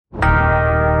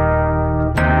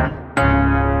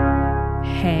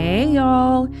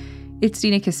It's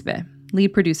Dina Kispe, lead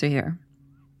producer here.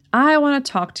 I want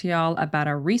to talk to y'all about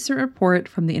a recent report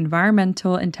from the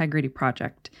Environmental Integrity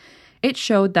Project. It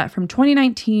showed that from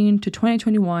 2019 to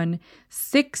 2021,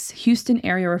 6 Houston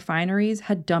area refineries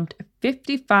had dumped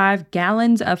 55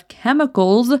 gallons of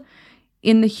chemicals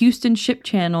in the Houston Ship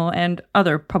Channel and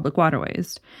other public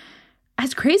waterways.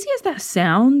 As crazy as that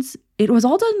sounds, it was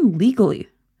all done legally.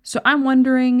 So I'm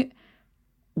wondering,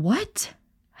 what?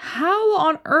 How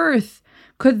on earth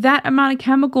could that amount of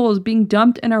chemicals being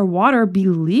dumped in our water be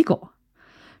legal?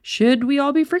 Should we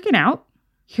all be freaking out?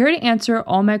 Here to answer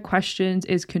all my questions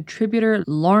is contributor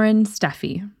Lauren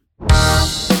Steffi.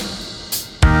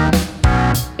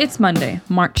 It's Monday,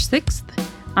 March 6th.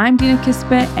 I'm Dina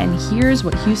Kispe, and here's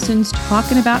what Houston's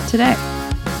talking about today.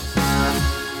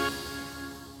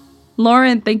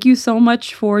 Lauren, thank you so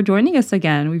much for joining us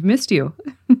again. We've missed you.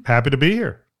 Happy to be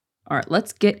here. All right,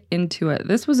 let's get into it.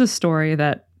 This was a story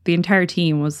that the entire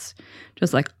team was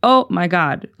just like, oh my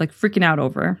God, like freaking out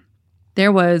over.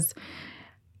 There was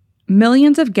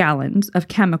millions of gallons of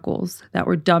chemicals that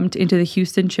were dumped into the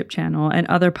Houston Ship Channel and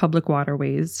other public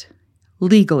waterways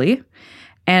legally.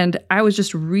 And I was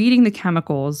just reading the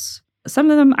chemicals.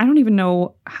 Some of them, I don't even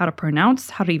know how to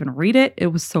pronounce, how to even read it. It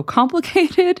was so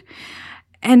complicated.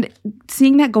 And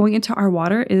seeing that going into our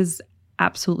water is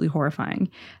absolutely horrifying.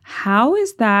 How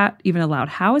is that even allowed?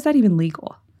 How is that even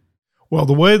legal? Well,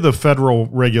 the way the federal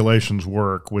regulations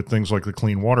work with things like the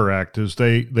Clean Water Act is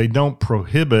they don't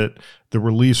prohibit the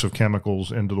release of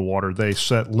chemicals into the water. They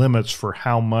set limits for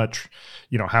how much,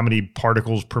 how many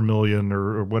particles per million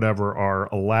or whatever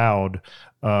are allowed,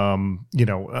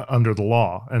 under the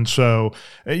law. And so,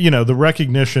 the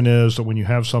recognition is that when you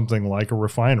have something like a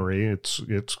refinery, it's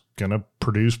going to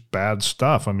produce bad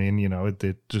stuff. I mean,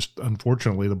 it just,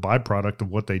 unfortunately, the byproduct of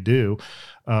what they do,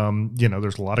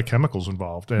 there's a lot of chemicals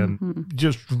involved, and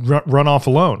just runoff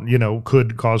alone,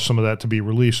 could cause some of that to be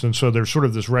released. And so there's sort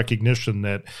of this recognition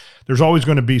that there's always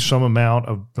going to be some amount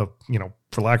of,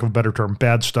 for lack of a better term,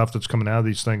 bad stuff that's coming out of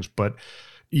these things. But,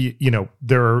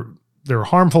 there are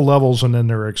harmful levels and then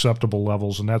there are acceptable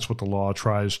levels, and that's what the law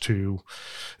tries to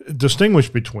distinguish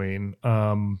between.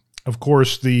 Of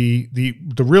course, the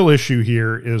real issue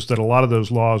here is that a lot of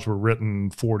those laws were written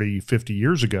 40, 50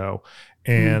 years ago,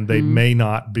 and they may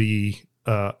not be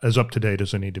as up to date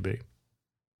as they need to be.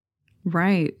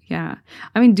 Right. Yeah.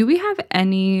 I mean, do we have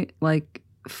any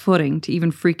footing to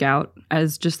even freak out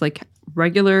as just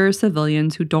regular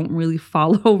civilians who don't really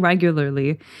follow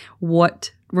regularly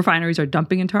what refineries are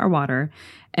dumping into our water,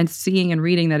 and seeing and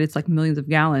reading that it's millions of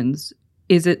gallons?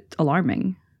 Is it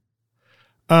alarming?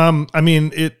 I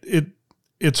mean,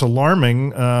 it's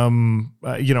alarming.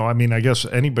 I guess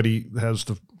anybody has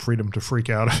the freedom to freak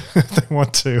out if they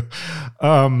want to.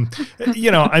 Right.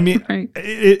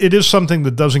 It is something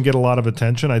that doesn't get a lot of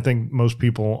attention. I think most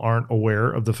people aren't aware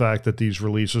of the fact that these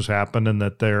releases happen and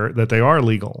that they are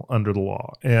legal under the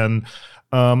law. And,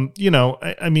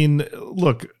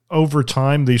 look, over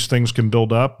time, these things can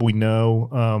build up. We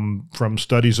know from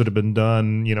studies that have been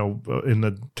done, in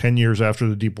the 10 years after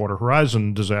the Deepwater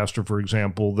Horizon disaster, for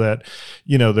example, that,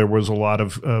 there was a lot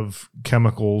of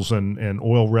chemicals and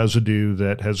oil residue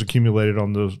that has accumulated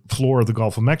on the floor of the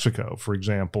Gulf of Mexico, for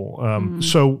example.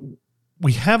 So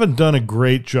we haven't done a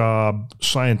great job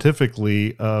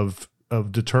scientifically of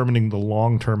determining the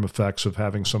long-term effects of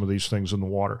having some of these things in the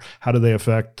water. How do they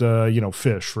affect,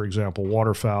 fish, for example,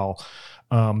 waterfowl?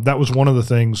 That was one of the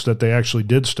things that they actually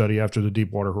did study after the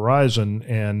Deepwater Horizon,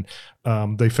 and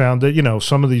they found that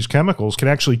some of these chemicals can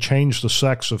actually change the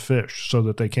sex of fish so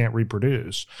that they can't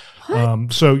reproduce. There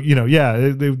was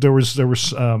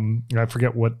I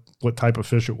forget what type of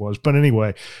fish it was, but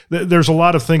anyway, there's a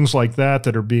lot of things like that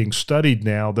are being studied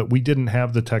now that we didn't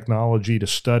have the technology to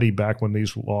study back when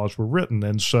these laws were written,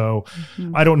 and so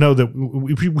I don't know that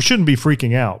we shouldn't be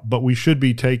freaking out, but we should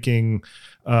be taking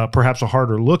perhaps a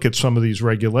harder look at some of these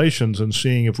regulations and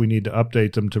seeing if we need to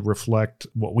update them to reflect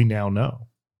what we now know.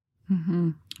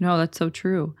 No, that's so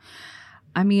true.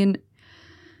 I mean,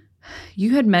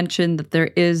 you had mentioned that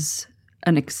there is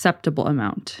an acceptable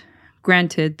amount.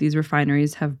 Granted, these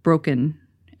refineries have broken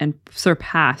and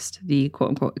surpassed the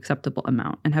quote-unquote acceptable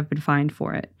amount and have been fined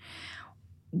for it.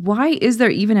 Why is there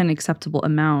even an acceptable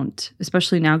amount,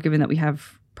 especially now given that we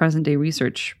have present-day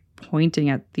research pointing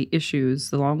at the issues,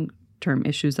 the long-term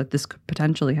issues that this could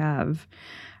potentially have?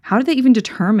 How do they even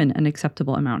determine an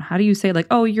acceptable amount? How do you say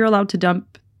you're allowed to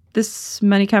dump this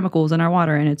many chemicals in our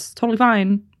water and it's totally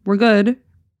fine, we're good?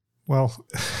 Well,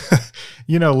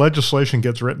 legislation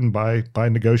gets written by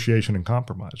negotiation and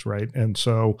compromise, right? And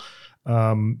so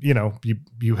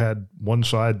you had one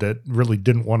side that really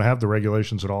didn't want to have the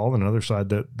regulations at all, and another side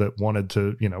that wanted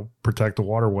to, protect the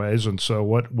waterways. And so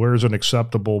where's an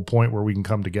acceptable point where we can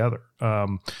come together?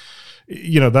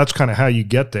 That's kind of how you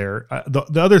get there.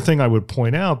 The other thing I would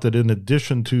point out that in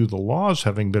addition to the laws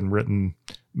having been written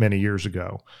many years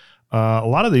ago, a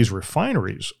lot of these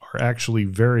refineries are actually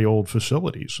very old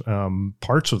facilities.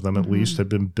 Parts of them, at least, had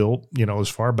been built, as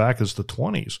far back as the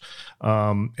 1920s.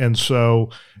 And so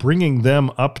bringing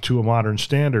them up to a modern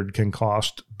standard can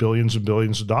cost billions and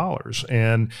billions of dollars.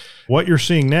 And what you're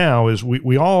seeing now is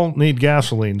we all need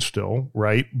gasoline still,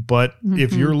 right? But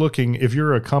if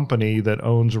you're a company that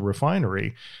owns a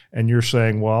refinery and you're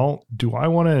saying, well, do I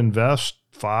want to invest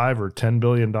 $5 or $10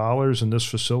 billion in this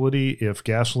facility if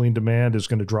gasoline demand is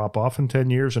going to drop off in 10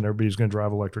 years and everybody's going to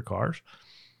drive electric cars?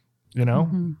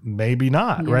 Maybe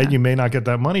not, right? You may not get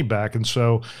that money back. And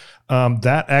so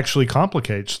that actually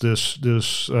complicates this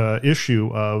issue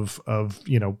of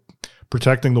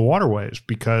protecting the waterways,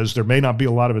 because there may not be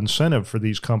a lot of incentive for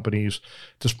these companies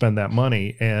to spend that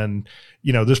money. And,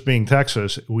 this being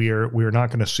Texas, we are not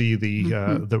going to see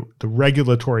the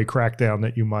regulatory crackdown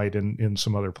that you might in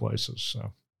some other places.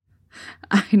 So.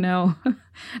 I know.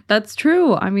 That's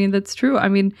true. That's true.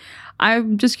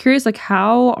 I'm just curious,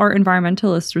 how are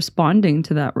environmentalists responding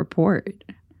to that report?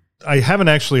 I haven't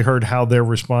actually heard how they're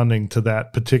responding to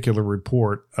that particular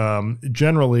report.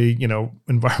 Generally,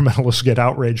 environmentalists get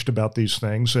outraged about these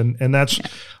things, and that's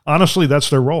honestly,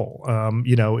 that's their role.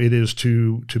 It is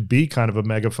to be kind of a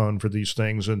megaphone for these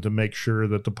things and to make sure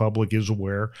that the public is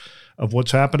aware of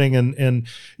what's happening. And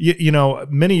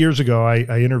many years ago,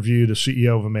 I interviewed a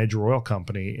CEO of a major oil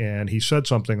company, and he said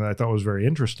something that I thought was very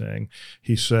interesting.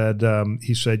 He said,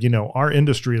 our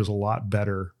industry is a lot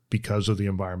better because of the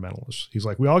environmentalists. He's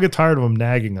like, we all get tired of them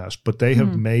nagging us, but they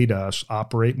have made us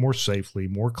operate more safely,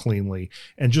 more cleanly,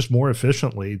 and just more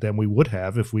efficiently than we would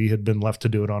have if we had been left to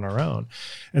do it on our own.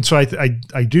 And so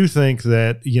I do think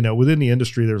that, within the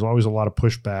industry, there's always a lot of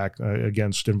pushback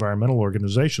against environmental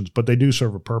organizations, but they do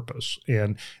serve a purpose,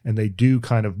 and they do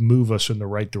kind of move us in the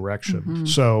right direction.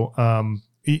 So,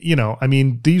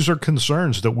 these are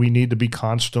concerns that we need to be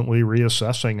constantly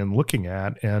reassessing and looking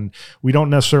at, and we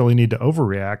don't necessarily need to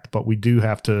overreact, but we do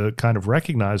have to kind of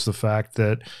recognize the fact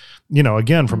that,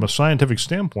 again, from a scientific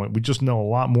standpoint, we just know a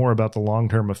lot more about the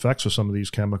long-term effects of some of these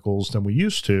chemicals than we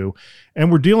used to,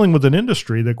 and we're dealing with an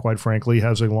industry that, quite frankly,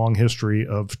 has a long history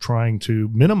of trying to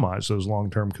minimize those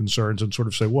long-term concerns and sort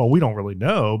of say, well, we don't really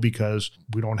know because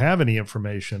we don't have any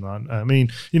information on.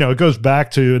 It goes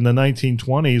back to in the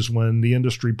 1920s when the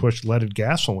industry pushed leaded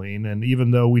gasoline. And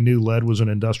even though we knew lead was an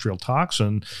industrial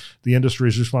toxin, the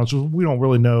industry's response was, we don't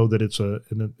really know that it's a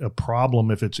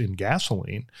problem if it's in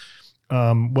gasoline.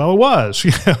 Well, it was,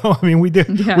 we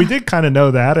did kind of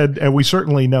know that, and we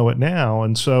certainly know it now.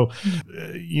 And so,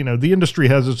 the industry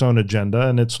has its own agenda,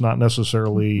 and it's not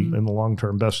necessarily in the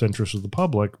long-term best interest of the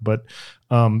public, but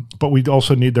we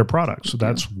also need their products. So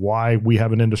that's why we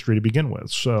have an industry to begin with.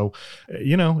 So,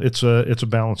 it's a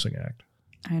balancing act.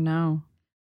 I know.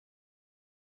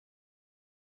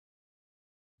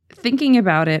 Thinking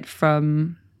about it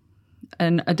from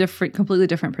a completely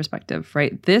different perspective,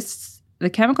 right? The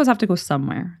chemicals have to go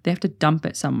somewhere. They have to dump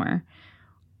it somewhere.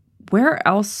 Where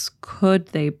else could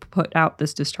they put out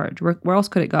this discharge? Where else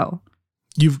could it go?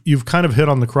 You've kind of hit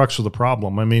on the crux of the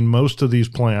problem. Most of these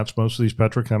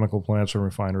petrochemical plants and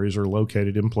refineries are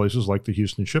located in places like the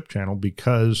Houston Ship Channel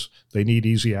because they need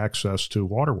easy access to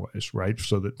waterways, right?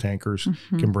 So that tankers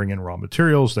can bring in raw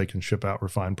materials, they can ship out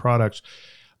refined products.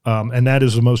 And that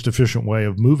is the most efficient way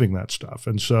of moving that stuff.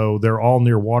 And so they're all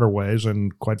near waterways.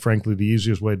 And quite frankly, the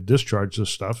easiest way to discharge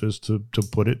this stuff is to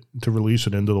release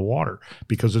it into the water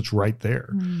because it's right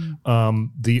there.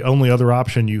 The only other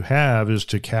option you have is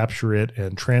to capture it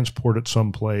and transport it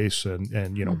someplace and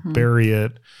bury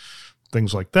it,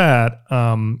 things like that.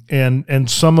 And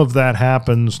some of that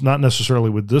happens not necessarily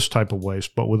with this type of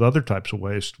waste, but with other types of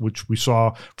waste, which we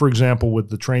saw, for example, with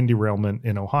the train derailment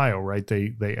in Ohio, right?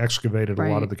 They excavated a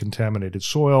lot of the contaminated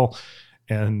soil,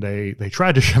 and they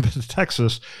tried to ship it to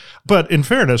Texas. But in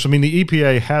fairness, the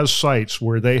EPA has sites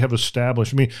where they have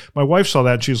established. My wife saw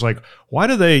that, and she's like, why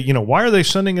are they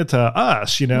sending it to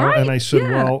us? Right? And I said,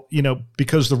 well,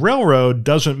 because the railroad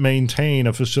doesn't maintain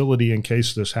a facility in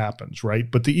case this happens, right?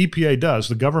 But the EPA does.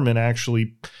 The government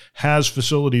actually has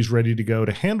facilities ready to go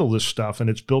to handle this stuff, and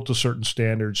it's built to certain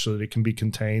standards so that it can be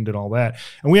contained and all that.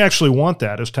 And we actually want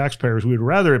that as taxpayers. We would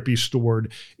rather it be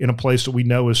stored in a place that we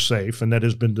know is safe and that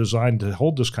has been designed to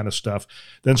hold this kind of stuff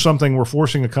than something we're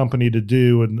forcing a company to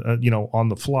do and on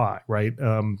the fly, right?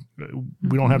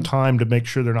 We don't have time to make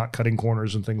sure they're not cutting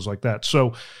corners and things like that.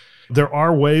 So There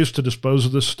are ways to dispose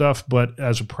of this stuff, but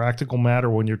as a practical matter,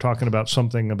 when you're talking about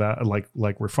something about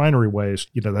like refinery waste,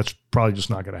 that's probably just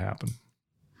not going to happen.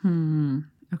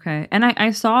 Okay. And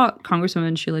I saw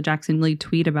Congresswoman Sheila Jackson Lee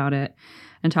tweet about it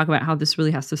and talk about how this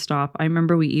really has to stop. I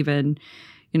remember we even,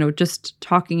 just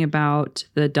talking about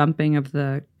the dumping of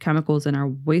the chemicals in our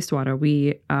wastewater.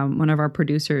 We, one of our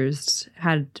producers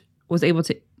was able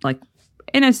to,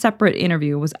 in a separate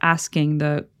interview, was asking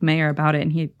the mayor about it,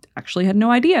 and he actually had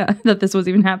no idea that this was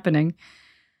even happening.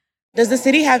 Does the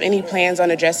city have any plans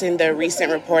on addressing the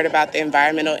recent report about the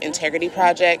Environmental Integrity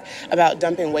Project about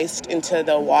dumping waste into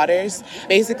the waters?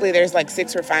 Basically, there's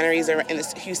 6 refineries in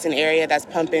the Houston area that's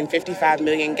pumping 55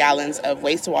 million gallons of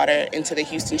wastewater into the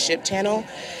Houston Ship Channel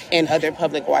and other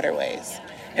public waterways.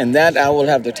 And that I will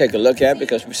have to take a look at,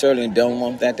 because we certainly don't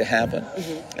want that to happen.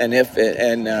 Mm-hmm.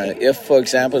 And if, for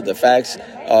example, the facts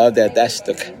are that that's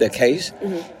the case,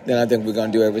 then I think we're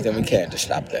going to do everything we can to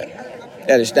stop that.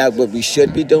 That is not what we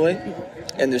should be doing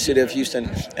in the city of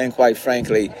Houston. And quite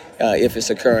frankly, if it's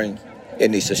occurring, it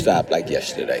needs to stop like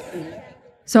yesterday.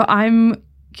 So I'm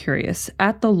curious,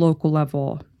 at the local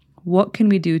level, what can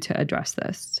we do to address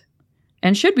this?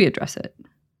 And should we address it?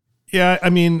 Yeah, I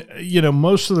mean,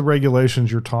 most of the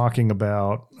regulations you're talking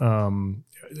about,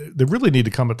 they really need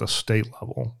to come at the state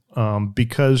level,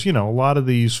 because, a lot of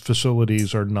these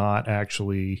facilities are not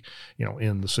actually,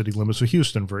 in the city limits of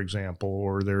Houston, for example,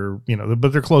 or they're,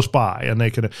 but they're close by, and they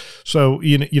could. So,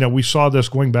 we saw this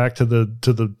going back to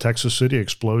the Texas City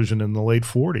explosion in the late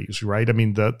 40s, right? I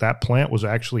mean, that plant was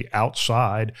actually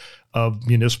outside of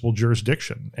municipal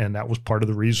jurisdiction, and that was part of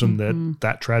the reason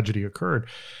that tragedy occurred.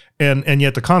 And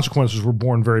yet the consequences were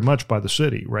borne very much by the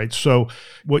city, right? So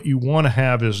what you want to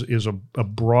have is a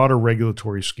broader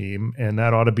regulatory scheme, and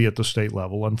that ought to be at the state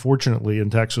level. Unfortunately,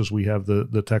 in Texas, we have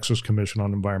the Texas Commission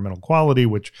on Environmental Quality,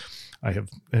 which I have,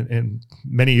 and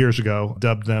many years ago,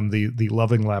 dubbed them the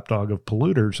loving lapdog of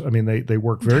polluters. I mean, they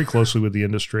work very closely with the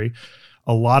industry.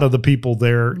 A lot of the people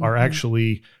there are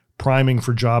actually priming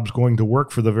for jobs going to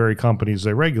work for the very companies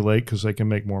they regulate because they can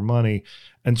make more money.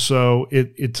 And so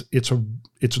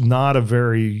it's not a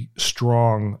very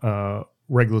strong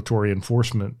regulatory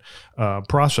enforcement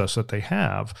process that they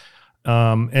have.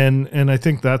 And I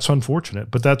think that's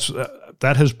unfortunate, but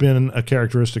that has been a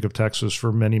characteristic of Texas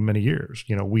for many, many years.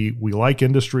 We like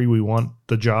industry, we want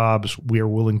the jobs, we are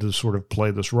willing to sort of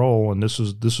play this role, and this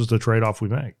is the trade-off we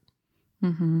make.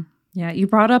 Mm-hmm. Yeah, you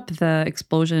brought up the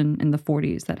explosion in the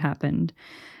 40s that happened.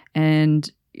 And,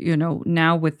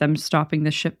 now with them stopping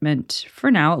the shipment,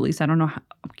 for now at least, I don't know,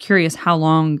 I'm curious how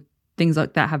long things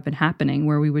like that have been happening,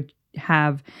 where we would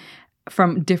have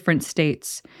from different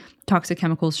states toxic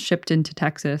chemicals shipped into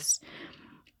Texas.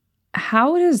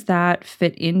 How does that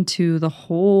fit into the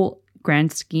whole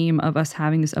grand scheme of us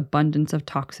having this abundance of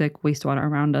toxic wastewater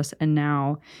around us, and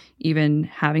now even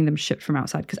having them shipped from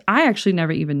outside? Because I actually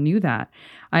never even knew that.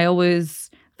 I always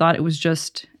thought it was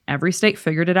just every state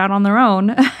figured it out on their own.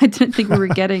 I didn't think we were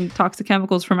getting toxic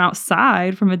chemicals from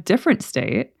outside, from a different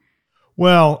state.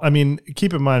 Well, I mean,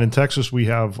 keep in mind, in Texas, we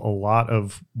have a lot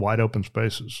of wide open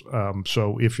spaces.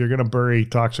 So if you're going to bury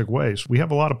toxic waste, we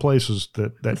have a lot of places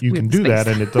that you can do that,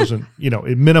 and it doesn't,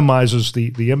 it minimizes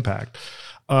the impact.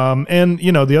 And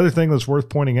the other thing that's worth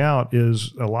pointing out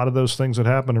is a lot of those things that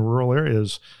happen in rural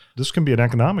areas, this can be an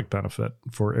economic benefit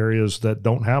for areas that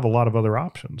don't have a lot of other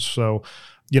options. So,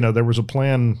 there was a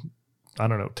plan, I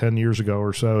don't know, 10 years ago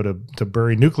or so to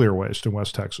bury nuclear waste in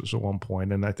West Texas at one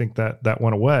point. And I think that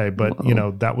went away. But,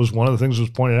 that was one of the things that was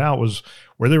pointed out was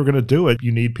where they were going to do it.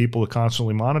 You need people to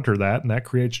constantly monitor that, and that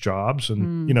creates jobs.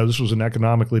 And, this was an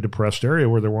economically depressed area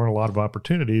where there weren't a lot of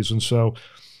opportunities. And so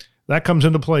that comes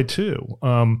into play too.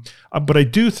 But I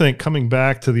do think, coming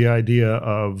back to the idea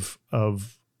of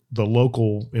the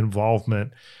local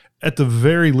involvement, at the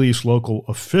very least, local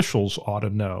officials ought to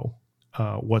know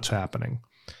what's happening.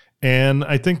 And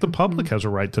I think the public has a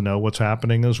right to know what's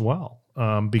happening as well,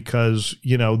 because,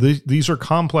 these are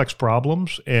complex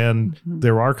problems, and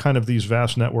there are kind of these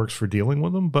vast networks for dealing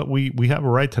with them, but we have a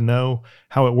right to know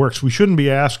how it works. We shouldn't be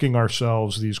asking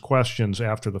ourselves these questions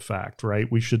after the fact,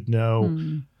 right? We should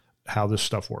know how this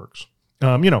stuff works.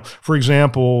 For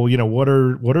example, what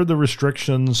are the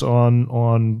restrictions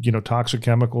on toxic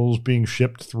chemicals being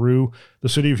shipped through the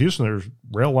city of Houston? There's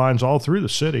rail lines all through the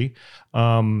city.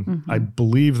 I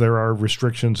believe there are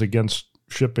restrictions against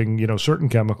shipping, certain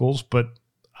chemicals, but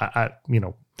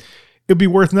it'd be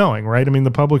worth knowing, right? I mean, the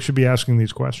public should be asking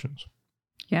these questions.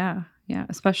 Yeah.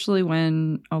 Especially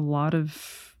when a lot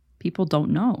of people don't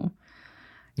know.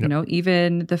 Yep.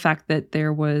 Even the fact that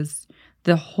there was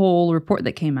the whole report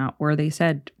that came out where they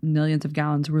said millions of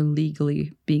gallons were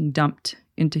legally being dumped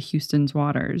into Houston's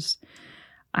waters.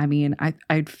 I mean,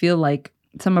 I'd feel like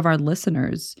some of our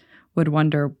listeners would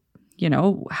wonder,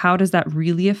 how does that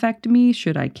really affect me?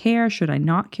 Should I care? Should I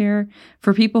not care?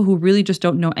 For people who really just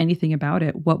don't know anything about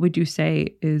it, what would you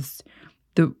say is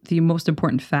the most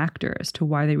important factor as to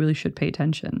why they really should pay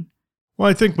attention? Well,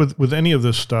 I think with any of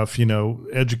this stuff,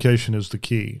 education is the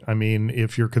key. I mean,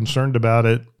 if you're concerned about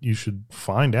it, you should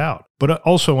find out. But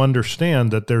also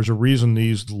understand that there's a reason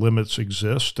these limits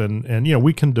exist. And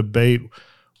we can debate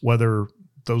whether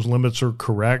those limits are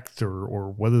correct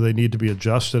or whether they need to be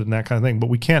adjusted and that kind of thing.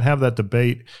 But we can't have that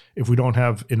debate if we don't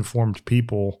have informed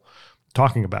people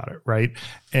talking about it, right?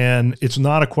 And it's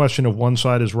not a question of one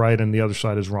side is right and the other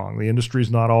side is wrong. The industry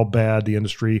is not all bad. The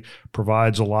industry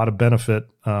provides a lot of benefit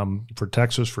for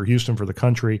Texas, for Houston, for the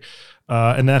country.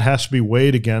 And that has to be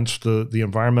weighed against the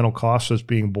environmental costs that's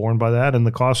being borne by that and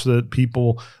the costs that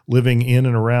people living in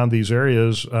and around these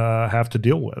areas have to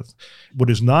deal with. What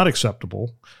is not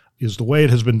acceptable is the way it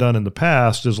has been done in the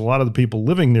past is a lot of the people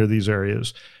living near these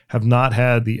areas have not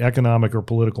had the economic or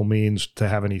political means to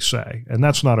have any say. And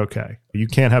that's not okay. You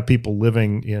can't have people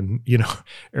living in,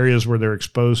 areas where they're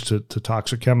exposed to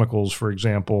toxic chemicals, for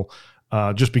example,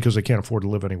 just because they can't afford to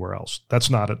live anywhere else. That's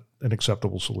not an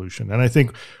acceptable solution. And I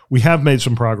think we have made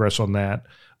some progress on that,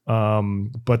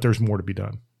 but there's more to be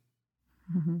done.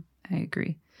 Mm-hmm. I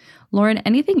agree. Lauren,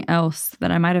 anything else that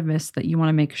I might have missed that you want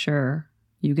to make sure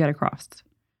you get across?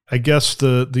 I guess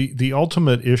the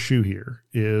ultimate issue here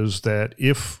is that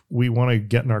if we want to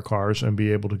get in our cars and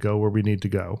be able to go where we need to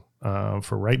go,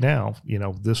 for right now,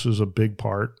 this is a big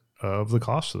part of the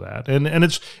cost of that. And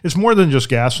it's more than just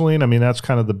gasoline. I mean, that's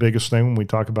kind of the biggest thing when we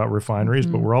talk about refineries,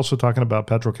 but we're also talking about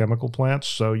petrochemical plants.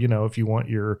 So, if you want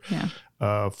your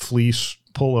fleece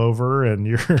pullover and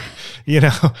your,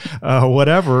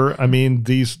 whatever, I mean,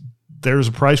 there's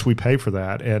a price we pay for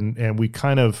that. And we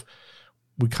kind of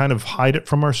hide it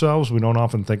from ourselves. We don't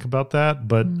often think about that,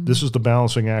 but this is the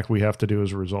balancing act we have to do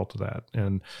as a result of that.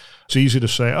 And it's easy to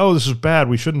say, oh, this is bad.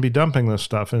 We shouldn't be dumping this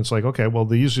stuff. And it's like, okay, well,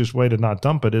 the easiest way to not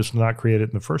dump it is to not create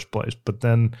it in the first place. But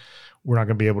then we're not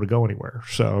going to be able to go anywhere.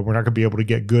 So we're not going to be able to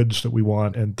get goods that we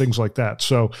want and things like that.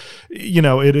 So,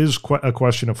 it is a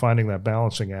question of finding that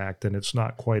balancing act, and it's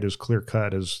not quite as clear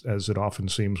cut as it often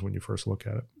seems when you first look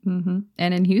at it. Mm-hmm.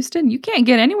 And in Houston, you can't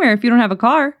get anywhere if you don't have a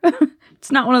car.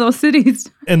 It's not one of those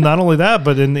cities. And not only that,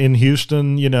 but in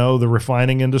Houston, the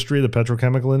refining industry, the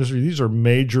petrochemical industry, these are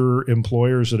major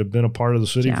employers that have been a part of the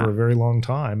city for a very long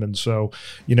time. And so,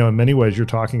 in many ways, you're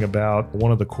talking about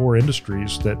one of the core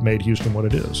industries that made Houston what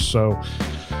it is. So,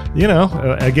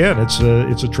 again, it's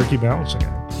a tricky balancing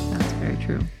act. That's very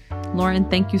true. Lauren,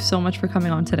 thank you so much for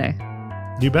coming on today.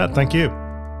 You bet. Thank you.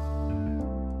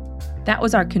 That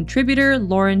was our contributor,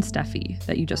 Lauren Steffi,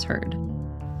 that you just heard.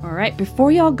 All right,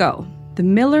 before y'all go, the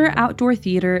Miller Outdoor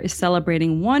Theater is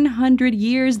celebrating 100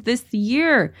 years this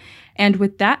year. And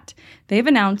with that, they've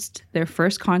announced their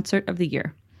first concert of the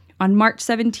year. On March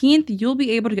 17th, you'll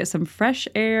be able to get some fresh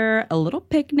air, a little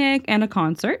picnic, and a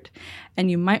concert. And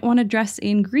you might want to dress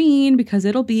in green because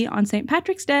it'll be on St.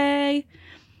 Patrick's Day.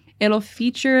 It'll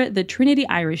feature the Trinity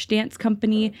Irish Dance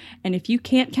Company. And if you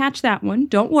can't catch that one,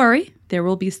 don't worry. There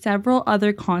will be several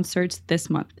other concerts this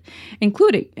month,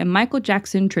 including a Michael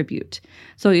Jackson tribute.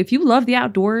 So if you love the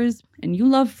outdoors and you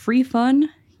love free fun,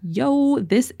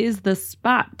 this is the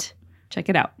spot. Check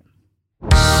it out.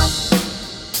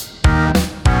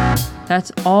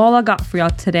 That's all I got for y'all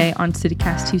today on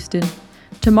CityCast Houston.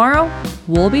 Tomorrow,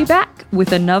 we'll be back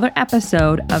with another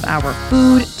episode of our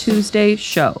Food Tuesday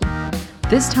show.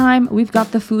 This time, we've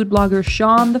got the food blogger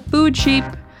Sean the Food Sheep.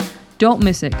 Don't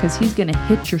miss it, because he's going to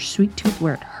hit your sweet tooth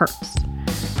where it hurts.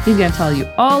 He's going to tell you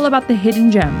all about the hidden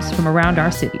gems from around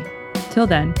our city. Till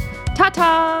then,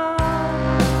 ta-ta!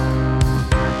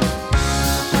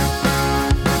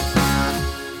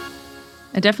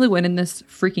 I definitely went in this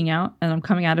freaking out, and I'm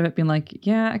coming out of it being like,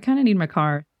 yeah, I kind of need my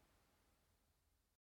car.